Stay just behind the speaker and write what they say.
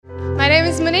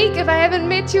is Monique. If I haven't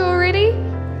met you already,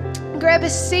 grab a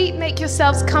seat, make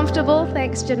yourselves comfortable.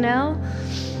 Thanks, Janelle.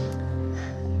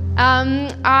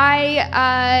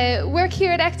 I work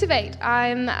here at Activate.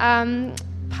 I'm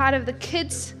part of the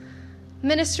kids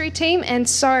ministry team, and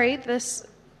sorry, this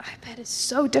iPad is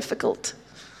so difficult.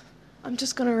 I'm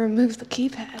just going to remove the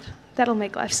keypad. That'll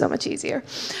make life so much easier.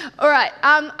 All right,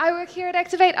 I work here at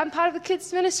Activate. I'm part of the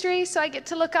kids ministry, so I get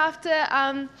to look after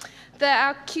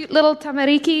our cute little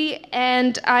Tamariki,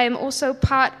 and I am also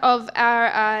part of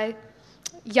our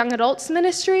young adults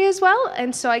ministry as well,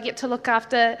 and so I get to look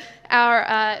after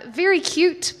our very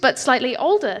cute but slightly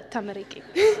older Tamariki.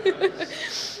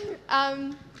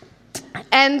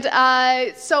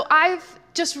 So I've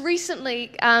just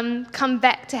recently come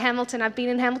back to Hamilton. I've been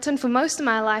in Hamilton for most of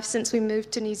my life since we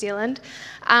moved to New Zealand.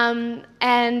 But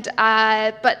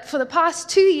for the past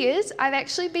 2 years, I've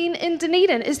actually been in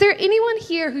Dunedin. Is there anyone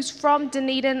here who's from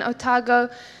Dunedin, Otago,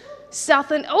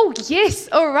 Southland? Oh, yes.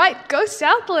 All right. Go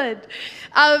Southland.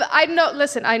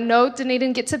 I know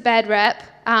Dunedin gets a bad rap,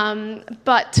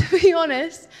 but to be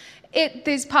honest,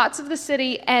 there's parts of the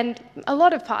city and a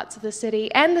lot of parts of the city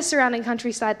and the surrounding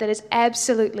countryside that is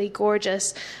absolutely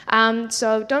gorgeous.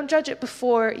 So don't judge it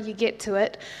before you get to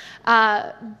it.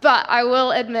 But I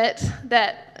will admit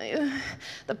that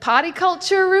the party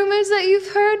culture rumors that you've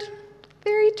heard,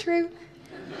 very true.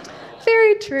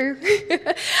 Very true.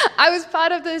 I was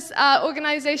part of this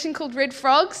organization called Red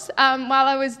Frogs while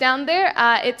I was down there.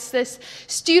 It's this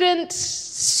student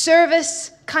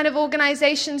service kind of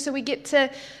organization, so we get to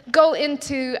go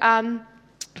into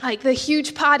like the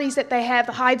huge parties that they have,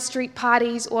 the Hyde Street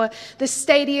parties, or the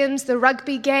stadiums, the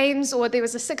rugby games, or there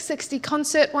was a 660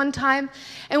 concert one time.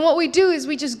 And what we do is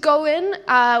we just go in,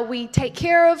 we take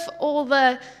care of all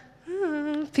the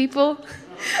people,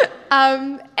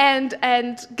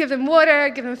 and give them water,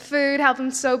 give them food, help them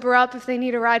sober up. If they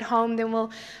need a ride home, then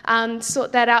we'll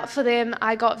sort that out for them.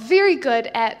 I got very good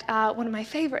at one of my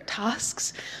favorite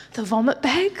tasks, the vomit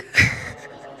bag.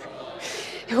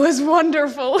 It was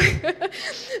wonderful.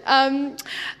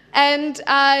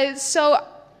 So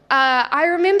I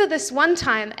remember this one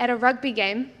time at a rugby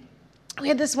game. We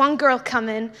had this one girl come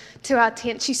in to our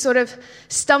tent. She sort of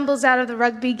stumbles out of the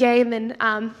rugby game, and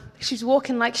she's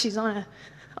walking like she's on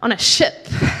a ship.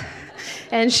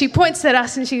 And she points at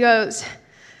us and she goes,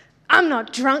 "I'm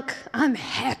not drunk, I'm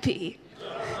happy."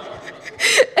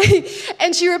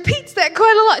 And she repeats that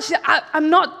quite a lot. She said, I'm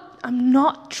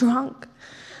not drunk,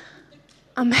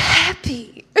 I'm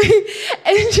happy."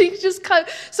 And she just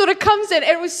sort of comes in,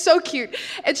 and it was so cute.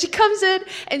 And she comes in,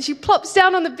 and she plops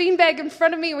down on the beanbag in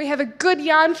front of me, and we have a good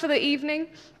yarn for the evening.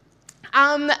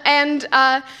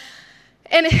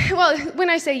 Well, when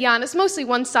I say yarn, it's mostly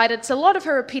one-sided. It's a lot of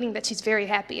her repeating that she's very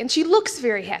happy, and she looks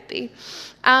very happy.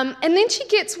 And then she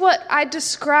gets what I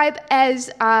describe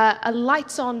as a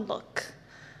lights-on look.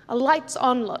 A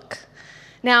lights-on look.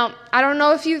 Now, I don't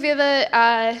know if you've ever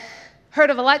heard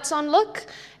of a lights-on look.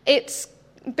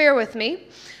 Bear with me.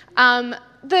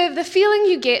 The feeling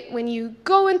you get when you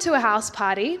go into a house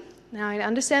party. Now, I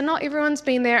understand not everyone's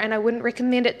been there, and I wouldn't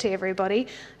recommend it to everybody.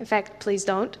 In fact, please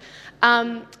don't.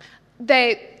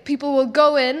 People will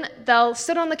go in, they'll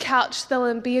sit on the couch,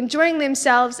 they'll be enjoying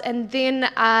themselves, and then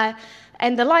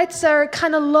and the lights are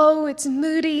kind of low, it's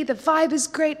moody, the vibe is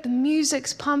great, the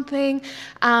music's pumping,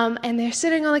 and they're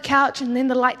sitting on the couch, and then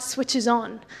the light switches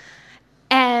on.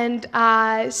 And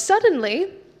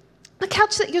suddenly, the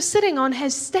couch that you're sitting on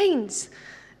has stains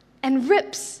and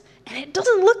rips, and it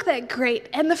doesn't look that great.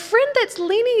 And the friend that's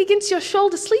leaning against your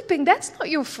shoulder sleeping, that's not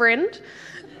your friend.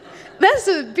 That's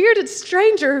a bearded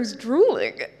stranger who's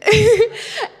drooling.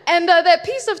 And that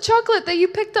piece of chocolate that you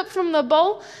picked up from the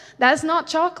bowl, that's not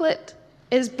chocolate.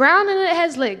 It's brown and it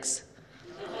has legs.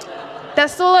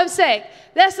 That's all I'm saying.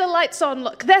 That's a lights-on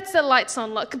look. That's a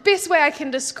lights-on look. Best way I can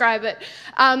describe it.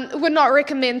 Would not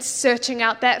recommend searching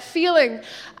out that feeling.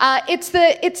 It's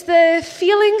the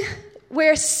feeling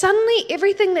where suddenly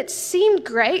everything that seemed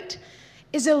great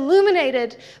is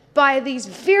illuminated by these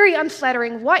very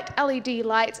unflattering white LED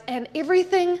lights, and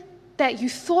everything that you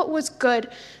thought was good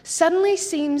suddenly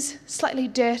seems slightly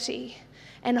dirty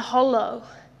and hollow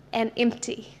and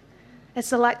empty. It's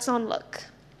the lights-on look.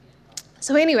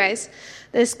 So anyways,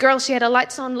 this girl, she had a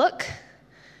lights-on look,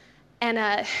 and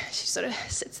she sort of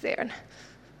sits there,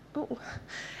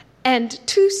 and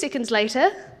 2 seconds later,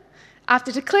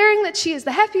 after declaring that she is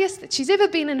the happiest that she's ever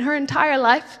been in her entire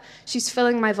life, she's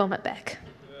filling my vomit bag.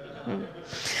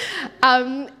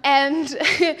 And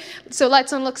so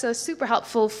lights on looks are super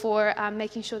helpful for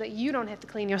making sure that you don't have to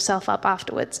clean yourself up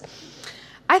afterwards.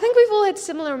 I think we've all had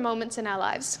similar moments in our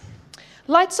lives.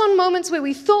 Lights on moments where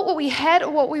we thought what we had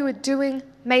or what we were doing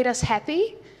made us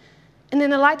happy. And then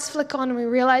the lights flick on and we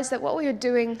realize that what we were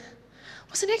doing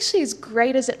wasn't actually as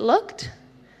great as it looked.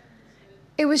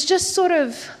 It was just sort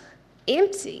of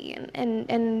empty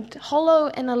and hollow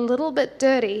and a little bit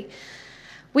dirty.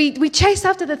 We chase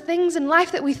after the things in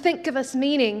life that we think give us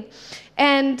meaning.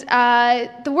 And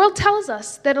the world tells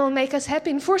us that it'll make us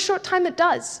happy, and for a short time it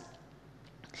does.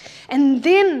 And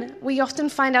then we often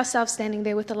find ourselves standing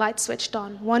there with the light switched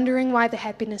on, wondering why the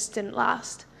happiness didn't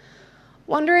last.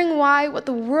 Wondering why what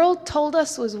the world told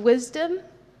us was wisdom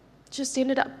just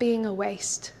ended up being a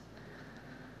waste.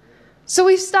 So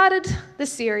we've started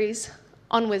this series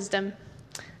on wisdom.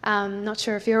 Not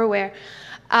sure if you're aware.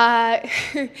 Last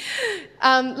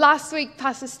week,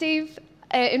 Pastor Steve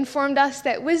informed us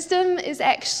that wisdom is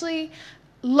actually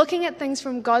looking at things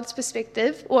from God's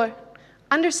perspective, or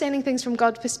understanding things from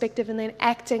God's perspective and then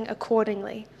acting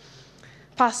accordingly.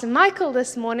 Pastor Michael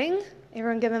this morning,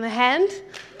 everyone give him a hand,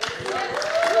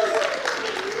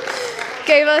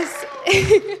 gave us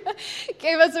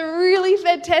a really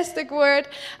fantastic word.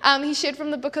 He shared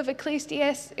from the book of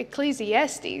Ecclesiastes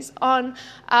on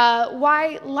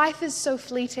why life is so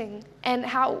fleeting and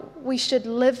how we should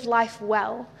live life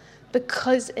well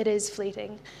because it is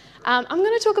fleeting. I'm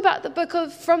going to talk about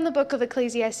from the book of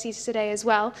Ecclesiastes today as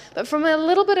well, but from a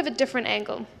little bit of a different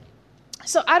angle.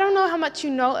 So I don't know how much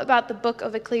you know about the book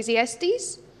of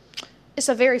Ecclesiastes. It's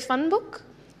a very fun book.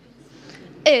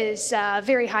 It's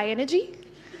very high energy.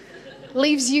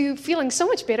 Leaves you feeling so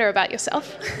much better about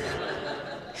yourself.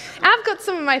 I've got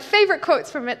some of my favorite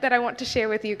quotes from it that I want to share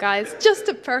with you guys, just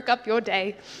to perk up your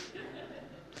day.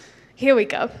 Here we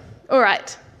go. All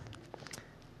right.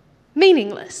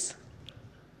 Meaningless.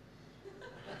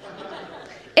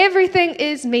 Everything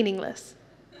is meaningless.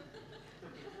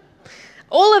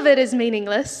 All of it is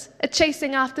meaningless, a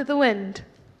chasing after the wind.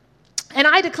 And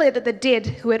I declare that the dead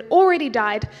who had already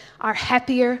died are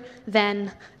happier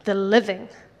than the living.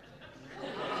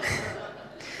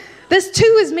 This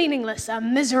too is meaningless, a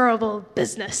miserable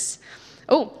business.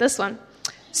 Oh, this one.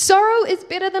 Sorrow is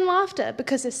better than laughter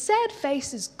because a sad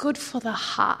face is good for the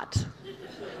heart.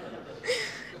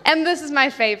 And this is my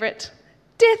favorite.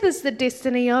 Death is the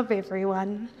destiny of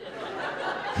everyone.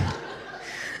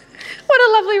 What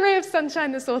a lovely ray of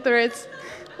sunshine this author is.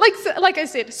 Like I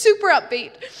said, super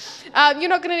upbeat. You're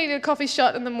not going to need a coffee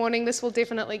shot in the morning. This will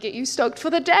definitely get you stoked for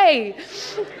the day.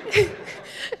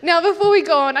 Now, before we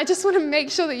go on, I just want to make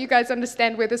sure that you guys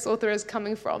understand where this author is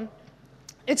coming from.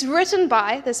 It's written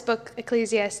by, this book,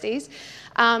 Ecclesiastes,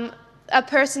 a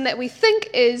person that we think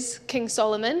is King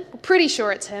Solomon. We're pretty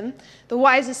sure it's him, the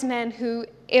wisest man who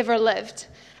ever lived.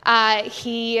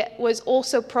 He was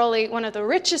also probably one of the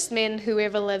richest men who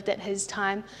ever lived at his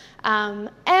time.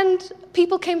 And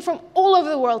people came from all over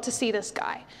the world to see this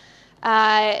guy,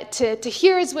 to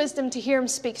hear his wisdom, to hear him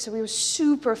speak. So he was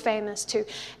super famous too.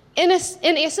 In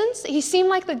essence, he seemed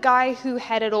like the guy who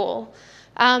had it all.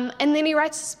 And then he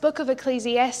writes this book of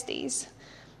Ecclesiastes.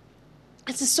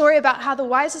 It's a story about how the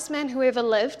wisest man who ever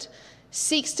lived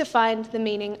seeks to find the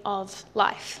meaning of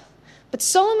life. But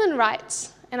Solomon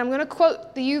writes, and I'm going to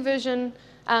quote the YouVersion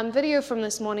video from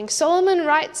this morning. Solomon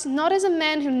writes, not as a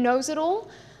man who knows it all,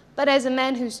 but as a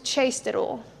man who's chased it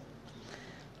all.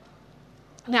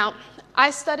 Now,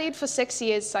 I studied for 6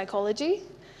 years psychology,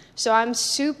 so I'm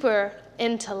super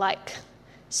into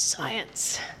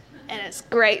science, and it's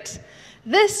great.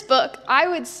 This book, I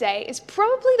would say, is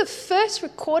probably the first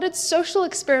recorded social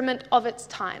experiment of its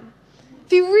time.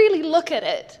 If you really look at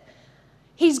it,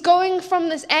 he's going from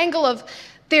this angle of,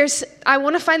 I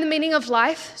want to find the meaning of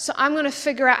life, so I'm going to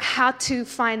figure out how to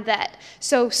find that.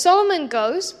 So Solomon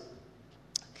goes,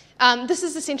 this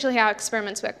is essentially how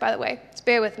experiments work, by the way, so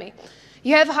bear with me.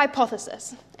 You have a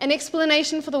hypothesis, an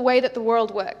explanation for the way that the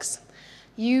world works.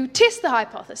 You test the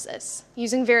hypothesis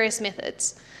using various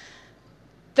methods.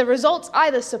 The results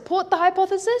either support the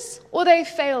hypothesis or they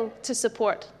fail to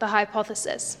support the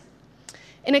hypothesis.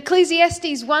 In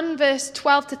Ecclesiastes 1, verse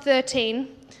 12 to 13,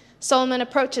 Solomon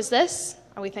approaches this,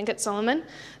 or we think it's Solomon,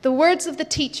 the words of the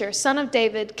teacher, son of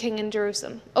David, king in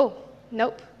Jerusalem. Oh,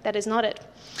 nope, that is not it.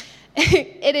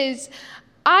 It is,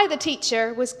 I, the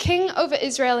teacher, was king over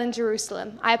Israel in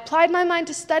Jerusalem. I applied my mind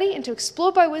to study and to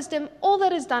explore by wisdom all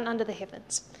that is done under the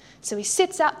heavens. So he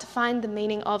sets out to find the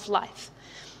meaning of life.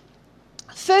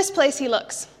 First place he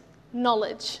looks,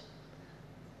 knowledge.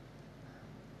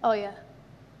 Oh, yeah.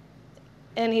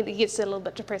 And he gets a little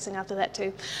bit depressing after that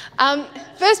too.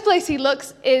 First place he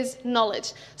looks is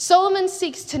knowledge. Solomon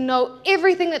seeks to know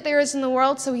everything that there is in the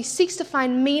world, so he seeks to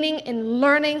find meaning in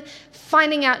learning,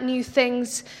 finding out new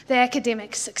things, the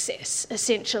academic success,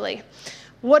 essentially.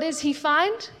 What does he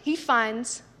find? He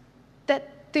finds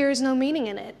that there is no meaning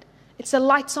in it. It's a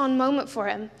lights on moment for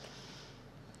him.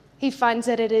 He finds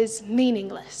that it is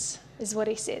meaningless, is what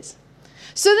he says.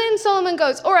 So then Solomon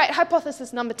goes, all right,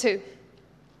 hypothesis number 2.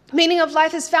 Meaning of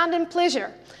life is found in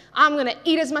pleasure. I'm going to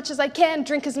eat as much as I can,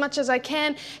 drink as much as I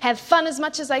can, have fun as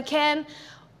much as I can.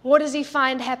 What does he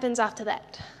find happens after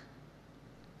that?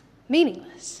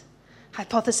 Meaningless.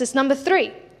 Hypothesis number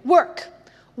 3, work.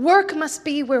 Work must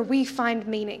be where we find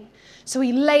meaning. So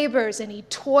he labors and he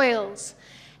toils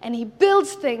and he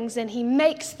builds things and he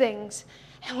makes things.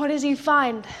 And what does he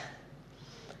find?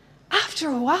 After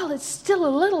a while, it's still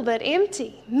a little bit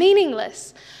empty,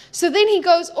 meaningless. So then he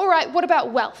goes, all right, what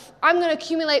about wealth? I'm going to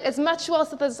accumulate as much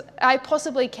wealth as I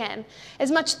possibly can,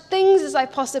 as much things as I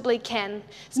possibly can,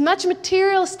 as much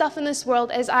material stuff in this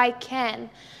world as I can.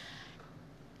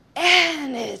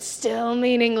 And it's still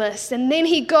meaningless. And then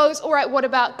he goes, all right, what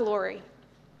about glory?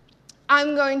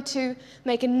 I'm going to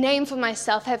make a name for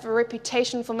myself, have a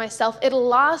reputation for myself. It'll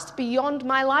last beyond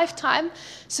my lifetime.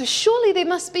 So surely there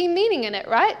must be meaning in it,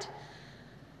 right?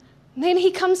 And then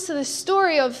he comes to the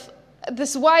story of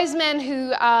this wise man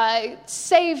who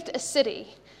saved a city.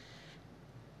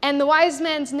 And the wise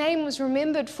man's name was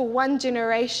remembered for one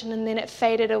generation, and then it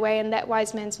faded away, and that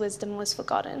wise man's wisdom was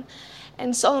forgotten.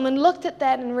 And Solomon looked at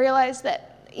that and realized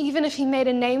that even if he made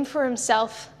a name for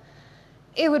himself,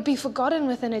 it would be forgotten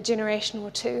within a generation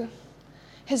or two.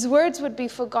 His words would be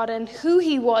forgotten, who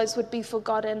he was would be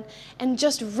forgotten, and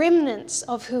just remnants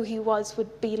of who he was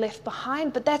would be left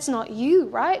behind. But that's not you,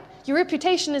 right? Your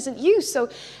reputation isn't you, so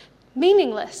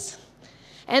meaningless.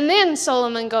 And then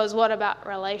Solomon goes, what about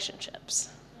relationships?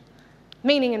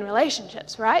 Meaning in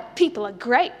relationships, right? People are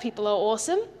great. People are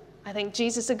awesome. I think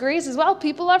Jesus agrees as well.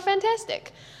 People are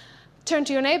fantastic. Turn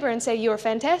to your neighbor and say, you're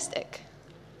fantastic.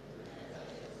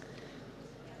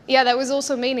 Yeah, that was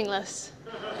also meaningless.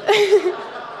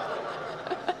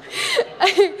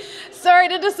 Sorry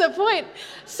to disappoint.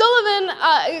 Solomon,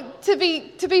 to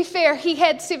be fair, he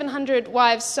had 700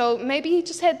 wives, so maybe he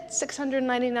just had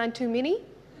 699 too many.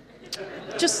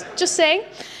 Just saying.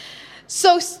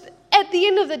 So at the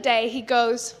end of the day, he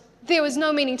goes, there was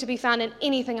no meaning to be found in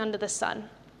anything under the sun.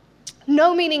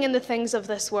 No meaning in the things of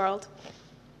this world.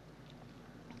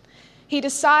 He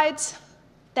decides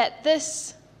that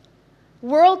this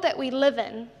world that we live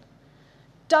in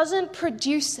doesn't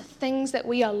produce the things that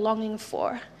we are longing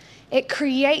for. It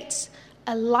creates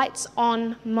a lights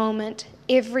on moment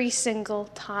every single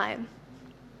time.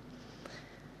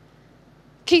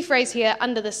 Key phrase here,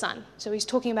 under the sun. So he's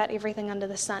talking about everything under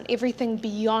the sun, everything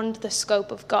beyond the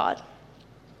scope of God.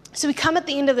 So we come at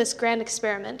the end of this grand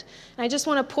experiment, and I just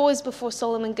want to pause before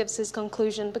Solomon gives his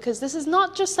conclusion, because this is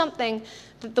not just something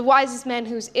that the wisest man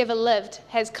who's ever lived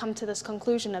has come to this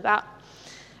conclusion about.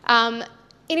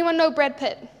 Anyone know Brad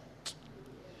Pitt?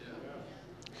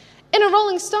 In a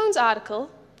Rolling Stones article,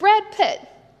 Brad Pitt,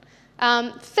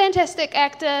 fantastic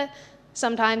actor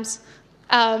sometimes,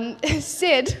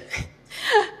 said,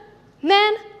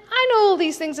 man, I know all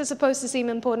these things are supposed to seem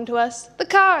important to us. The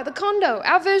car, the condo,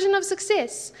 our version of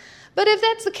success. But if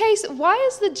that's the case, why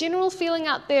is the general feeling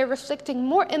out there reflecting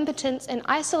more impotence and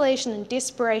isolation and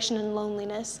desperation and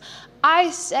loneliness?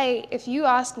 I say, if you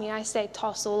ask me, I say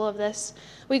toss all of this.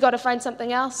 We got to find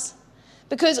something else.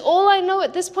 Because all I know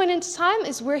at this point in time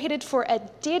is we're headed for a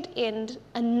dead end,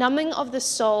 a numbing of the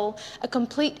soul, a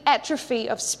complete atrophy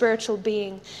of spiritual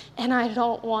being. And I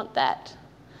don't want that.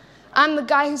 I'm the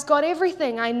guy who's got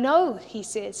everything, I know, he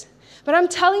says. But I'm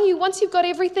telling you, once you've got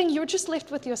everything, you're just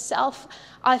left with yourself.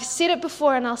 I've said it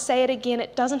before and I'll say it again.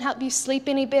 It doesn't help you sleep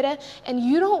any better, and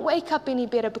you don't wake up any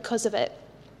better because of it.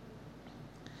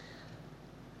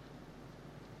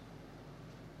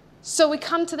 So we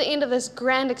come to the end of this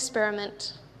grand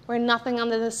experiment where nothing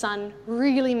under the sun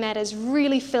really matters,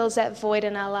 really fills that void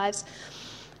in our lives.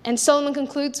 And Solomon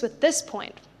concludes with this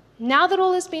point. Now that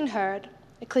all has been heard,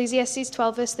 Ecclesiastes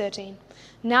 12 verse 13,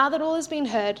 now that all has been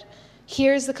heard,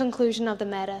 here is the conclusion of the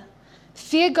matter.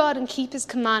 Fear God and keep his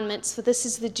commandments, for this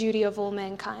is the duty of all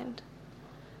mankind.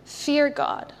 Fear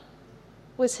God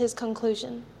was his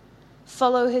conclusion.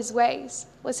 Follow his ways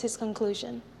was his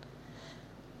conclusion.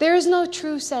 There is no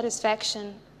true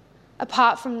satisfaction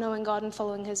apart from knowing God and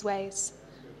following his ways.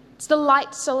 It's the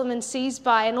light Solomon sees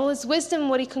by, and all his wisdom,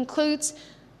 what he concludes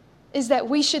is that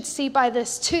we should see by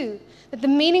this too, that the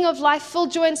meaning of life, full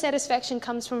joy and satisfaction,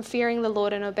 comes from fearing the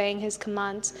Lord and obeying his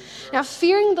commands. Now,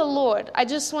 fearing the Lord, I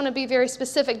just want to be very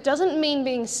specific, doesn't mean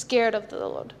being scared of the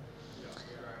Lord.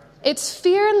 It's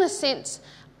fear in the sense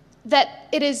that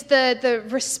it is the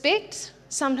respect,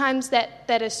 sometimes that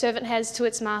a servant has to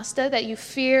its master, that you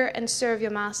fear and serve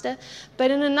your master. But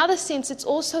in another sense, it's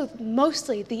also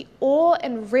mostly the awe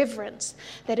and reverence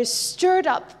that is stirred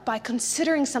up by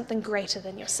considering something greater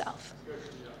than yourself.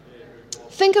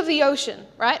 Think of the ocean,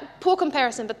 right? Poor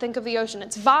comparison, but think of the ocean.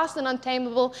 It's vast and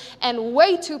untamable and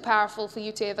way too powerful for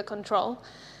you to ever control.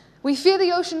 We fear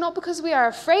the ocean not because we are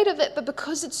afraid of it, but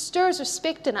because it stirs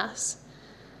respect in us.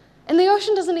 And the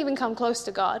ocean doesn't even come close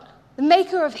to God, the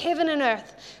maker of heaven and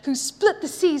earth, who split the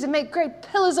seas and made great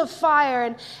pillars of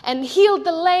fire and healed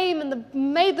the lame and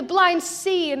made the blind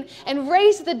see and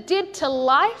raised the dead to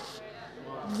life.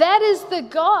 That is the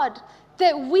God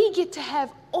that we get to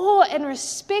have awe and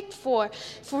respect for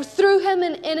through him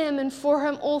and in him and for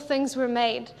him all things were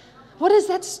made. What does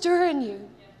that stir in you?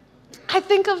 I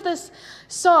think of this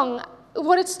song.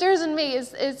 What it stirs in me is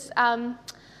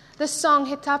this song,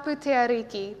 He Tapu Te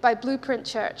Ariki, by Blueprint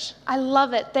Church. I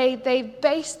love it. They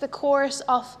base the chorus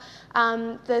off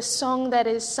the song that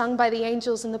is sung by the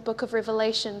angels in the book of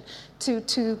Revelation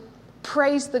to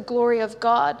praise the glory of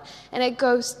God. And it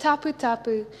goes, Tapu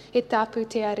Tapu, He Tapu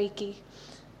Te Ariki.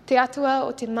 Te atua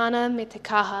o te mana me te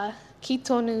kaha, ki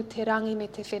tonu te rangi me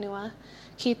te whenua,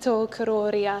 ki tō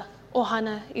karoria,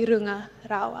 ohana I runga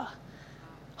rawa.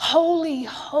 Holy,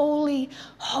 holy,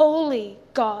 holy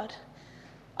God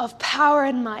of power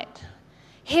and might.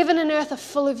 Heaven and earth are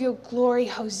full of your glory.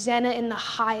 Hosanna in the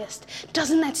highest.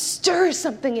 Doesn't that stir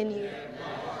something in you?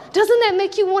 Doesn't that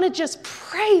make you want to just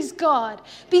praise God?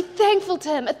 Be thankful to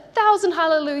him. 1,000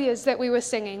 hallelujahs that we were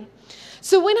singing.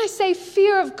 So when I say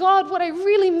fear of God, what I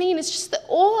really mean is just the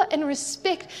awe and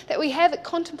respect that we have at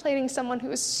contemplating someone who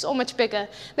is so much bigger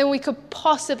than we could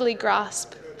possibly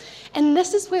grasp. And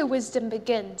this is where wisdom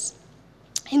begins.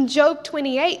 In Job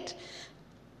 28,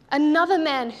 another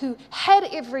man who had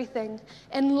everything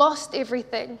and lost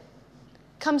everything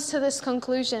comes to this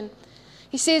conclusion.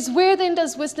 He says, where then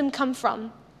does wisdom come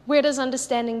from? Where does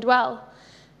understanding dwell?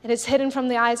 It is hidden from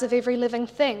the eyes of every living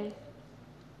thing.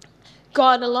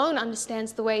 God alone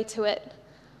understands the way to it.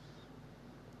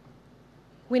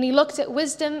 When he looked at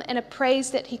wisdom and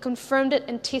appraised it, he confirmed it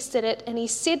and tested it, and he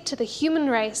said to the human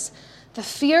race, the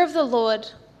fear of the Lord,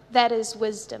 that is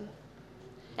wisdom,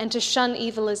 and to shun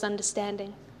evil is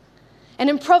understanding. And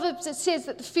in Proverbs it says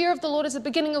that the fear of the Lord is the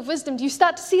beginning of wisdom. Do you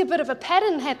start to see a bit of a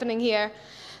pattern happening here?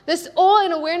 This awe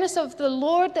and awareness of the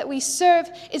Lord that we serve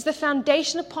is the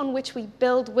foundation upon which we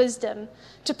build wisdom,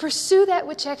 to pursue that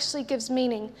which actually gives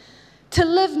meaning, to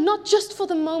live not just for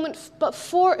the moment, but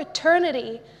for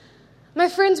eternity. My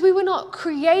friends, we were not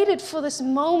created for this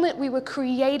moment. We were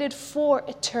created for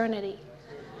eternity.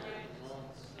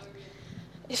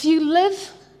 If you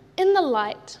live in the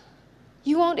light,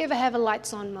 you won't ever have a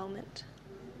lights on moment.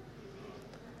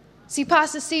 See,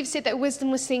 Pastor Steve said that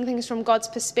wisdom was seeing things from God's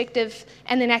perspective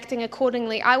and then acting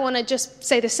accordingly. I want to just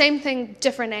say the same thing,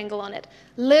 different angle on it.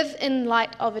 Live in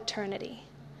light of eternity.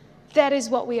 That is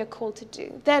what we are called to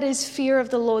do. That is fear of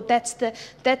the Lord. That's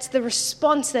the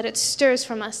response that it stirs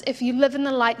from us. If you live in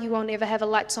the light, you won't ever have a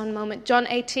lights on moment. John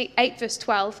 8 verse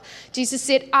 12, Jesus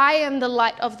said, I am the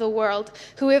light of the world.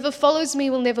 Whoever follows me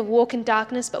will never walk in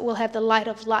darkness, but will have the light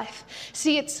of life.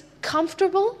 See, it's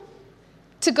comfortable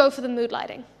to go for the mood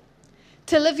lighting,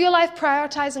 to live your life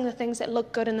prioritizing the things that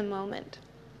look good in the moment.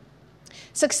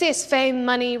 Success, fame,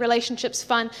 money, relationships,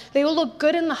 fun, they all look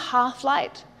good in the half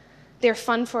light. They're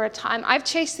fun for a time. I've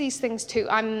chased these things too.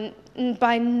 I'm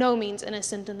by no means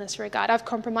innocent in this regard. I've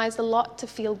compromised a lot to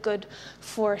feel good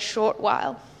for a short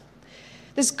while.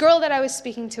 This girl that I was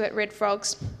speaking to at Red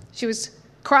Frogs, she was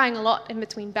crying a lot in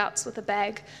between bouts with a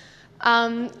bag.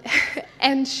 And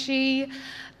she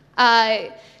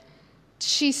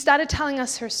started telling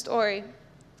us her story.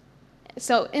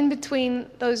 So in between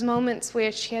those moments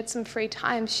where she had some free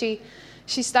time, she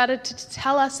started to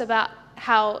tell us about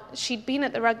how she'd been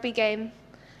at the rugby game,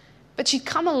 but she'd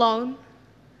come alone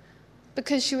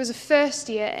because she was a first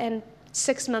year and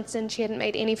 6 months in she hadn't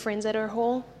made any friends at her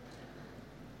hall.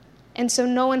 And so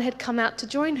no one had come out to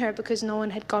join her because no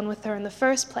one had gone with her in the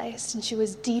first place, and she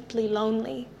was deeply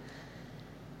lonely.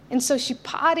 And so she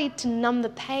partied to numb the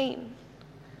pain,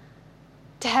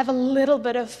 to have a little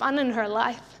bit of fun in her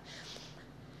life.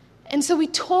 And so we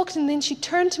talked, and then she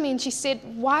turned to me and she said,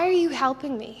 why are you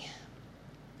helping me?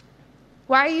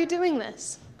 Why are you doing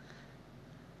this?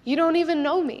 You don't even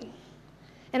know me.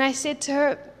 And I said to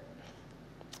her,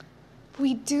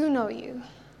 we do know you.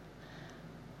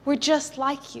 We're just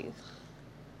like you.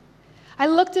 I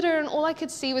looked at her and all I could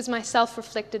see was myself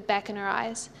reflected back in her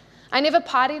eyes. I never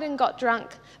partied and got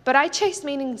drunk, but I chased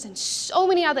meanings in so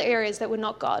many other areas that were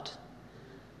not God.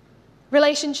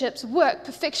 Relationships, work,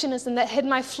 perfectionism that hid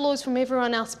my flaws from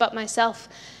everyone else but myself.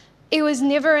 it was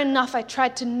never enough. I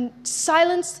tried to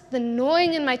silence the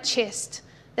gnawing in my chest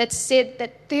that said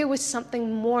that there was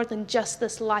something more than just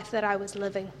this life that I was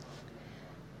living.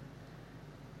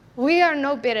 We are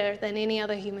no better than any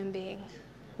other human being.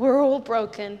 We're all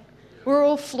broken. We're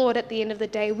all flawed at the end of the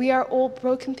day. We are all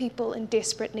broken people in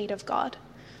desperate need of God.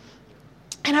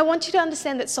 And I want you to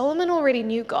understand that Solomon already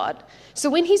knew God. So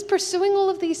when he's pursuing all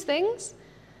of these things,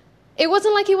 it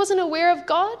wasn't like he wasn't aware of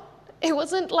God. It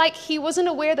wasn't like he wasn't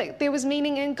aware that there was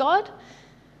meaning in God.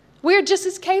 We're just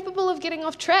as capable of getting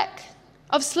off track,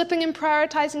 of slipping and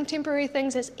prioritizing temporary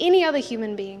things as any other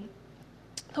human being.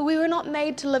 But we were not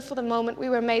made to live for the moment. We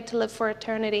were made to live for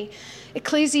eternity.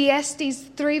 Ecclesiastes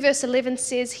 3 verse 11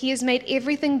 says, "He has made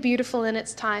everything beautiful in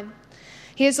its time.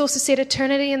 He has also set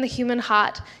eternity in the human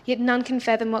heart, yet none can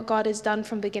fathom what God has done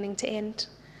from beginning to end."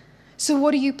 So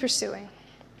what are you pursuing?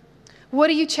 What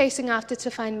are you chasing after to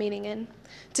find meaning in?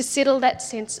 To settle that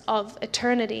sense of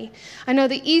eternity? I know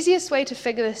the easiest way to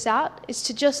figure this out is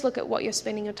to just look at what you're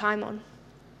spending your time on.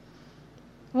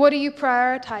 What are you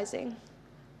prioritizing?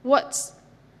 What's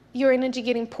your energy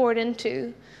getting poured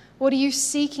into? What are you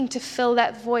seeking to fill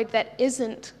that void that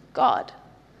isn't God?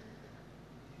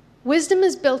 Wisdom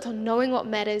is built on knowing what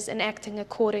matters and acting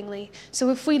accordingly. So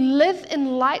if we live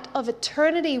in light of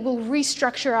eternity, we'll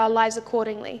restructure our lives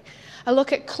accordingly. I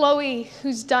look at Chloe,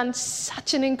 who's done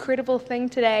such an incredible thing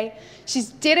today. She's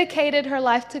dedicated her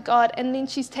life to God, and then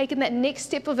she's taken that next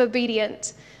step of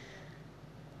obedience.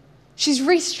 She's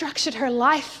restructured her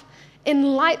life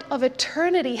in light of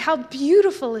eternity. How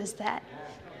beautiful is that?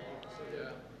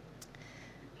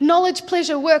 Knowledge,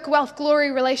 pleasure, work, wealth, glory,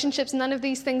 relationships, none of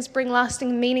these things bring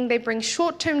lasting meaning. They bring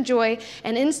short-term joy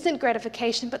and instant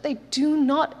gratification, but they do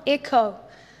not echo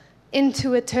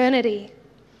into eternity.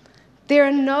 There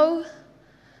are no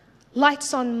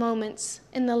lights-on moments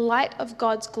in the light of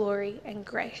God's glory and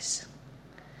grace.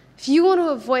 If you want to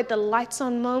avoid the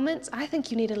lights-on moments, I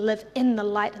think you need to live in the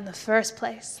light in the first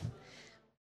place.